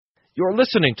You're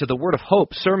listening to the Word of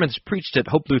Hope, sermons preached at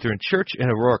Hope Lutheran Church in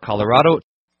Aurora, Colorado.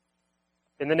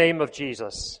 In the name of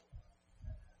Jesus.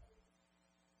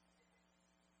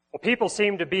 Well, people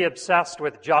seem to be obsessed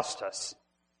with justice,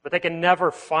 but they can never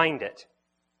find it.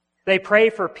 They pray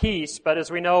for peace, but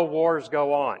as we know, wars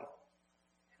go on.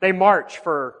 They march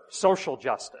for social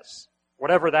justice,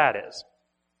 whatever that is.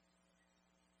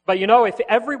 But you know, if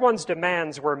everyone's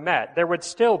demands were met, there would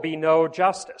still be no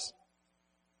justice.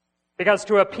 Because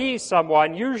to appease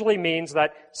someone usually means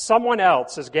that someone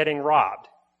else is getting robbed.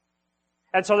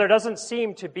 And so there doesn't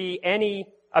seem to be any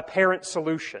apparent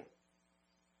solution.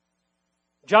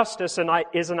 Justice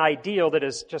is an ideal that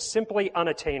is just simply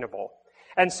unattainable.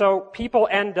 And so people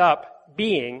end up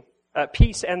being,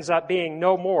 peace ends up being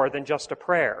no more than just a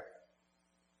prayer.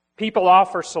 People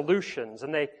offer solutions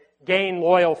and they gain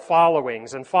loyal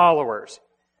followings and followers.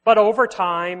 But over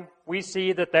time, we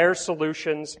see that their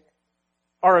solutions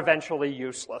are eventually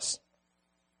useless.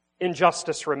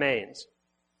 Injustice remains.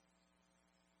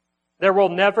 There will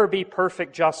never be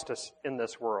perfect justice in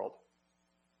this world.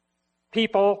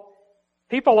 People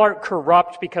aren't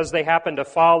corrupt because they happen to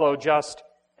follow just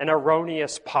an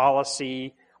erroneous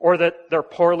policy or that they're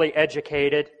poorly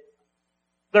educated.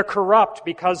 They're corrupt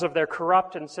because of their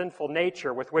corrupt and sinful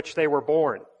nature with which they were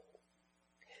born.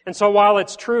 And so while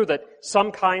it's true that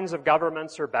some kinds of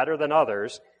governments are better than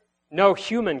others, no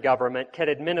human government can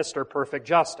administer perfect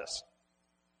justice.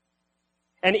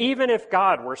 And even if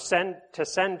God were to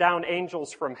send down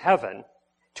angels from heaven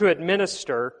to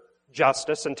administer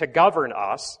justice and to govern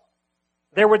us,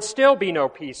 there would still be no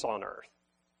peace on earth.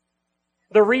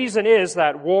 The reason is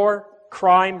that war,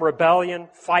 crime, rebellion,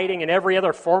 fighting, and every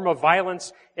other form of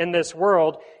violence in this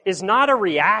world is not a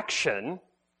reaction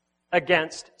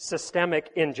against systemic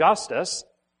injustice.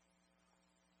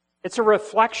 It's a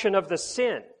reflection of the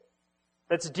sin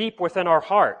that's deep within our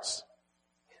hearts.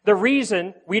 The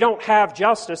reason we don't have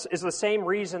justice is the same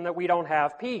reason that we don't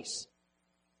have peace.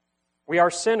 We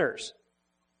are sinners.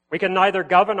 We can neither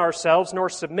govern ourselves nor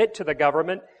submit to the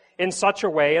government in such a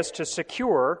way as to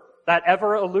secure that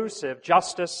ever-elusive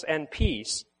justice and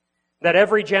peace that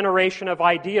every generation of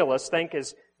idealists think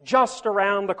is just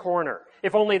around the corner,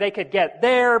 if only they could get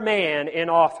their man in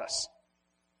office.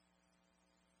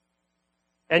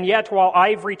 And yet, while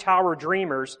ivory tower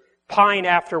dreamers pine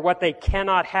after what they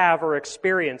cannot have or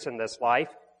experience in this life,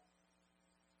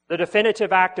 the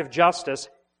definitive act of justice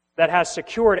that has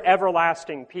secured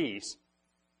everlasting peace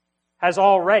has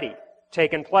already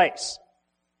taken place.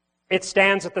 It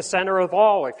stands at the center of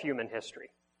all of human history.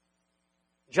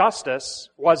 Justice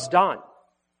was done.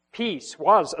 Peace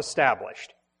was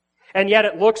established. And yet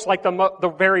it looks like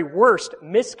the very worst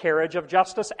miscarriage of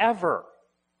justice ever.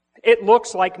 It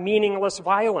looks like meaningless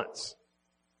violence.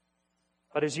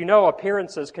 But as you know,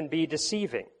 appearances can be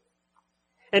deceiving.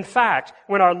 In fact,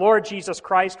 when our Lord Jesus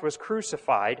Christ was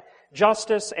crucified,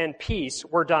 justice and peace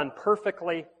were done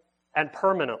perfectly and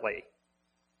permanently.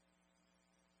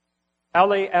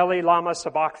 Eli, Eli, lama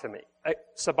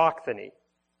sabachthani.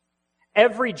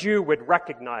 Every Jew would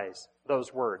recognize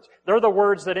those words. They're the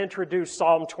words that introduce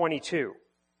Psalm 22.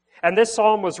 And this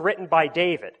psalm was written by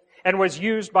David and was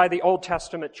used by the Old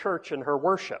Testament church in her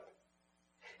worship.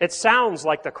 It sounds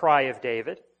like the cry of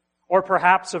David, or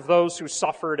perhaps of those who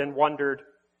suffered and wondered,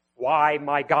 "Why,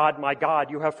 my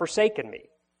God, you have forsaken me?"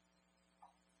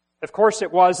 Of course,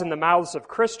 it was in the mouths of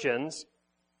Christians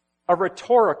a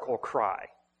rhetorical cry,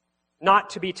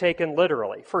 not to be taken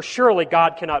literally, for surely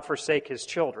God cannot forsake His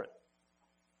children.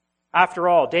 After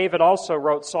all, David also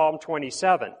wrote Psalm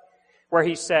 27, where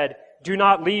he said, "Do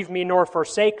not leave me nor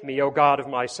forsake me, O God of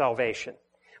my salvation.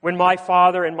 When my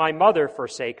father and my mother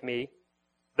forsake me,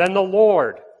 then the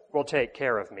Lord will take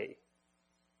care of me."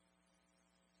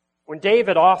 When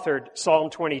David authored Psalm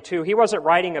 22, he wasn't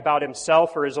writing about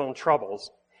himself or his own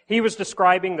troubles. He was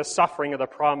describing the suffering of the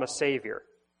promised Savior.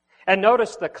 And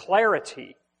notice the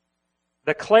clarity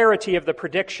of the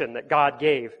prediction that God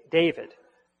gave David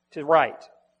to write.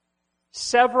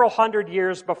 Several hundred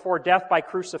years before death by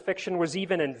crucifixion was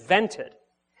even invented,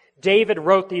 David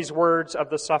wrote these words of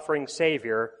the suffering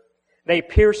Savior, "They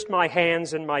pierced my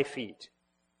hands and my feet."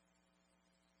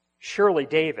 Surely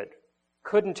David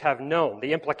couldn't have known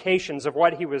the implications of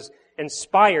what he was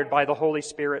inspired by the Holy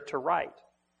Spirit to write.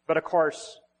 But of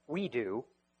course, we do.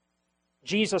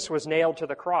 Jesus was nailed to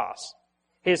the cross.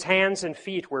 His hands and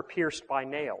feet were pierced by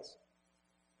nails.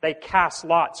 They cast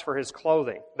lots for his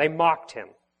clothing. They mocked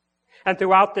him. And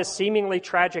throughout this seemingly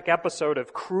tragic episode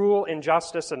of cruel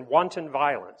injustice and wanton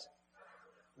violence,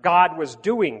 God was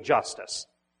doing justice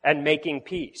and making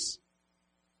peace.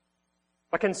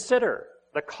 But consider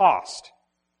the cost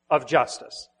of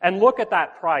justice and look at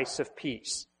that price of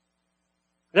peace.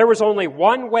 There was only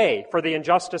one way for the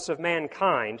injustice of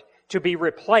mankind to be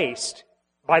replaced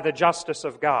by the justice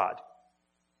of God.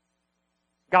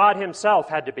 God himself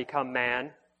had to become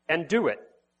man and do it.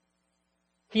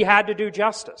 He had to do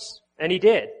justice, and he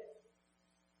did.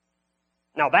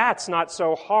 Now that's not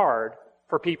so hard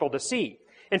for people to see.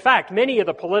 In fact, many of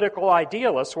the political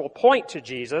idealists will point to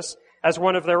Jesus as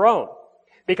one of their own,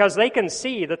 because they can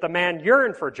see that the man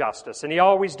yearned for justice, and he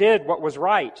always did what was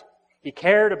right. He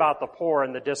cared about the poor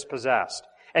and the dispossessed,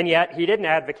 and yet he didn't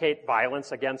advocate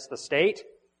violence against the state.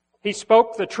 He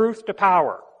spoke the truth to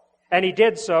power, and he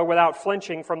did so without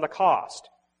flinching from the cost.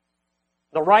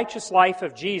 The righteous life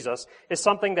of Jesus is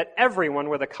something that everyone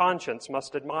with a conscience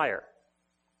must admire.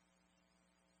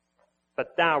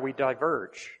 But now we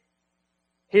diverge.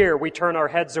 Here we turn our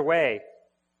heads away,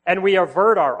 and we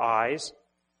avert our eyes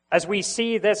as we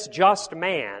see this just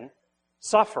man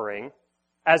suffering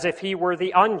as if he were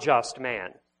the unjust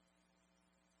man.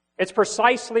 It's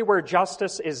precisely where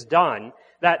justice is done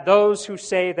that those who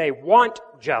say they want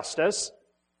justice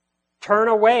turn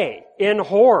away in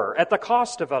horror at the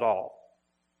cost of it all.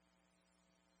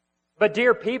 But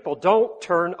dear people, don't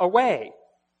turn away.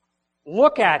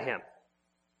 Look at him.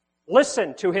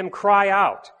 Listen to him cry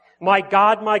out, my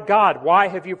God, why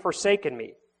have you forsaken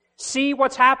me?" See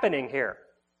what's happening here.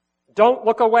 Don't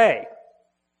look away.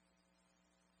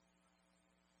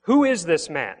 Who is this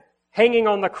man hanging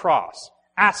on the cross,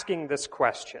 asking this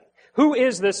question? Who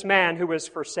is this man who is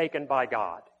forsaken by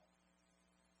God?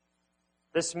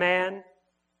 This man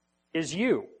is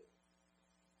you.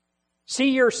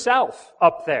 See yourself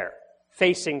up there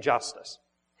facing justice.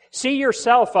 See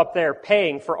yourself up there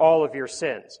paying for all of your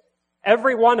sins.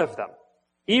 Every one of them,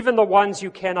 even the ones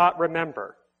you cannot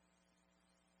remember.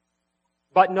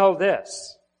 But know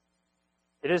this,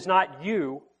 it is not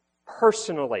you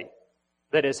personally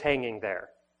that is hanging there.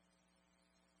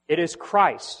 It is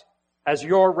Christ as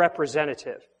your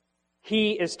representative.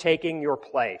 He is taking your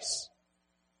place.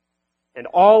 And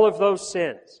all of those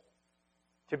sins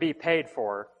to be paid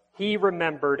for, he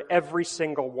remembered every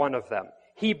single one of them.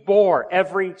 He bore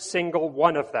every single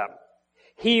one of them.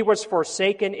 He was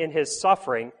forsaken in his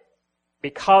suffering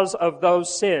because of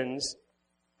those sins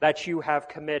that you have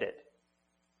committed.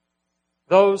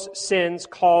 Those sins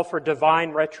call for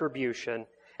divine retribution,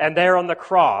 and there on the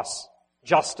cross,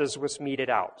 justice was meted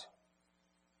out.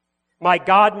 My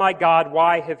God,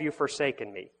 why have you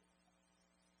forsaken me?"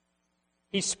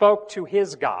 He spoke to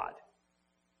his God,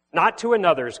 not to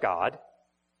another's God.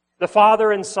 The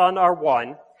Father and Son are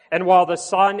one, and while the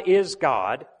Son is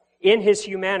God, in his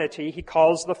humanity he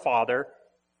calls the Father,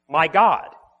 my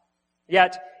God.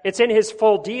 Yet it's in his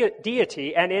full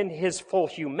deity and in his full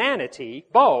humanity,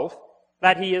 both,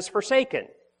 that he is forsaken.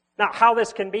 Now, how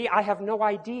this can be, I have no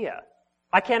idea.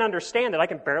 I can't understand it. I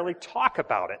can barely talk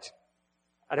about it.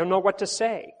 I don't know what to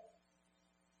say.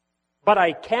 But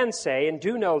I can say and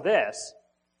do know this,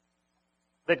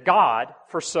 that God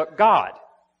forsook God.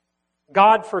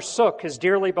 God forsook his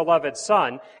dearly beloved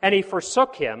Son, and he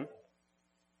forsook him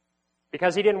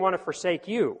because he didn't want to forsake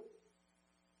you.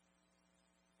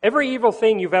 Every evil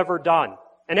thing you've ever done,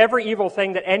 and every evil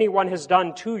thing that anyone has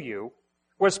done to you,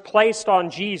 was placed on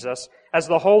Jesus as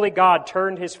the holy God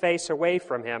turned his face away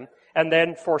from him and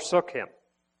then forsook him.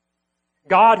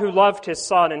 God, who loved his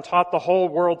Son and taught the whole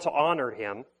world to honor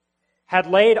him, had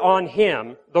laid on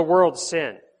him the world's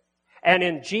sin. And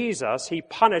in Jesus, he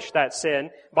punished that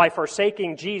sin by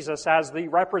forsaking Jesus as the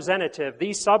representative,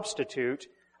 the substitute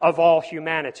of all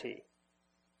humanity.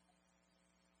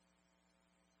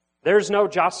 There's no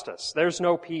justice. There's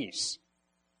no peace.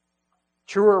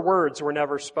 Truer words were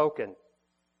never spoken.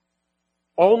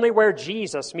 Only where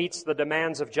Jesus meets the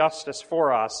demands of justice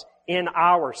for us in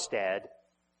our stead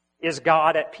is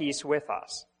God at peace with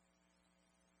us.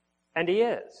 And he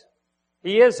is.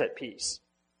 He is at peace.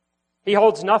 He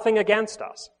holds nothing against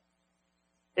us.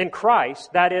 In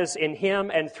Christ, that is, in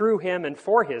him and through him and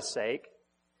for his sake,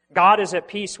 God is at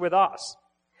peace with us.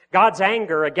 God's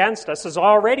anger against us has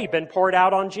already been poured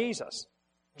out on Jesus.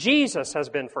 Jesus has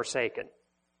been forsaken.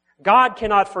 God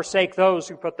cannot forsake those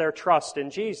who put their trust in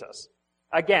Jesus.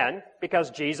 Again, because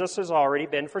Jesus has already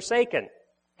been forsaken.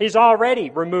 He's already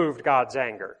removed God's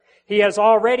anger. He has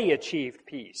already achieved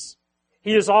peace.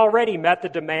 He has already met the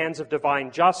demands of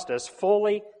divine justice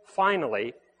fully,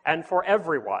 finally, and for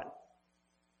everyone.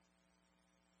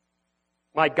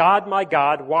 My God,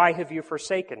 why have you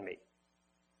forsaken me?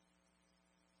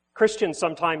 Christians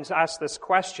sometimes ask this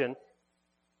question,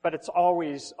 but it's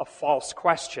always a false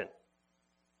question.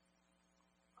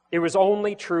 It was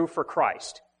only true for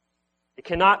Christ. It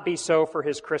cannot be so for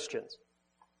his Christians.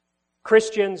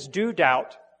 Christians do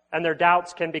doubt, and their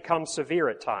doubts can become severe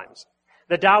at times.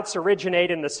 The doubts originate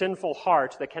in the sinful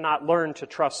heart that cannot learn to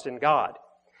trust in God.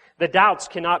 The doubts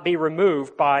cannot be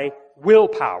removed by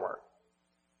willpower.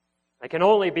 They can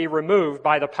only be removed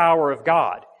by the power of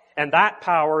God, and that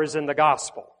power is in the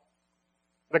gospel.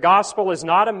 The gospel is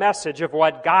not a message of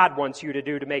what God wants you to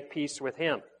do to make peace with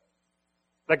Him.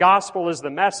 The gospel is the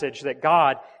message that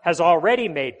God has already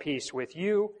made peace with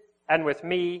you and with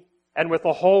me and with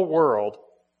the whole world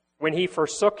when He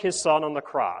forsook His Son on the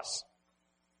cross.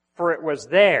 For it was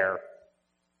there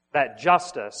that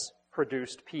justice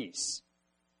produced peace.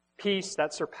 Peace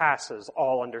that surpasses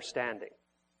all understanding.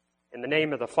 In the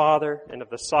name of the Father, and of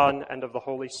the Son, and of the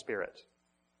Holy Spirit.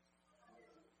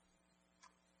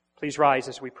 Please rise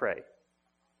as we pray.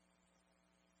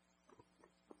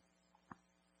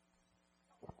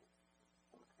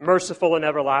 Merciful and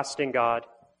everlasting God,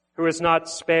 who has not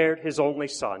spared His only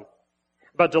Son,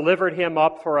 but delivered Him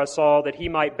up for us all that He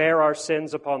might bear our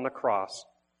sins upon the cross,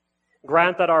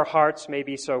 grant that our hearts may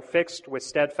be so fixed with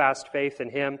steadfast faith in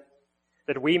Him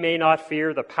that we may not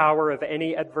fear the power of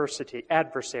any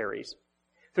adversaries.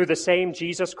 Through the same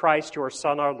Jesus Christ, your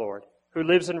Son, our Lord, who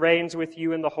lives and reigns with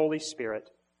you in the Holy Spirit,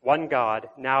 one God,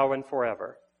 now and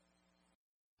forever.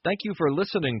 Thank you for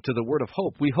listening to the Word of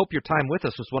Hope. We hope your time with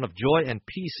us was one of joy and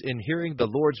peace in hearing the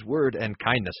Lord's Word and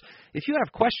kindness. If you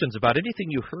have questions about anything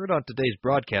you heard on today's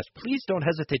broadcast, please don't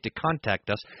hesitate to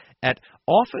contact us at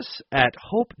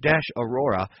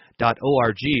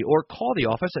office@hope-aurora.org or call the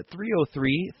office at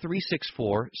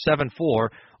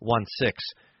 303-364-7416.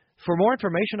 For more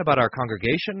information about our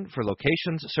congregation, for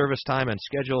locations, service time, and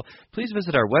schedule, please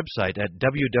visit our website at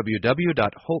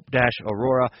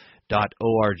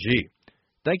www.hope-aurora.org.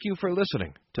 Thank you for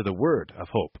listening to the Word of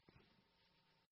Hope.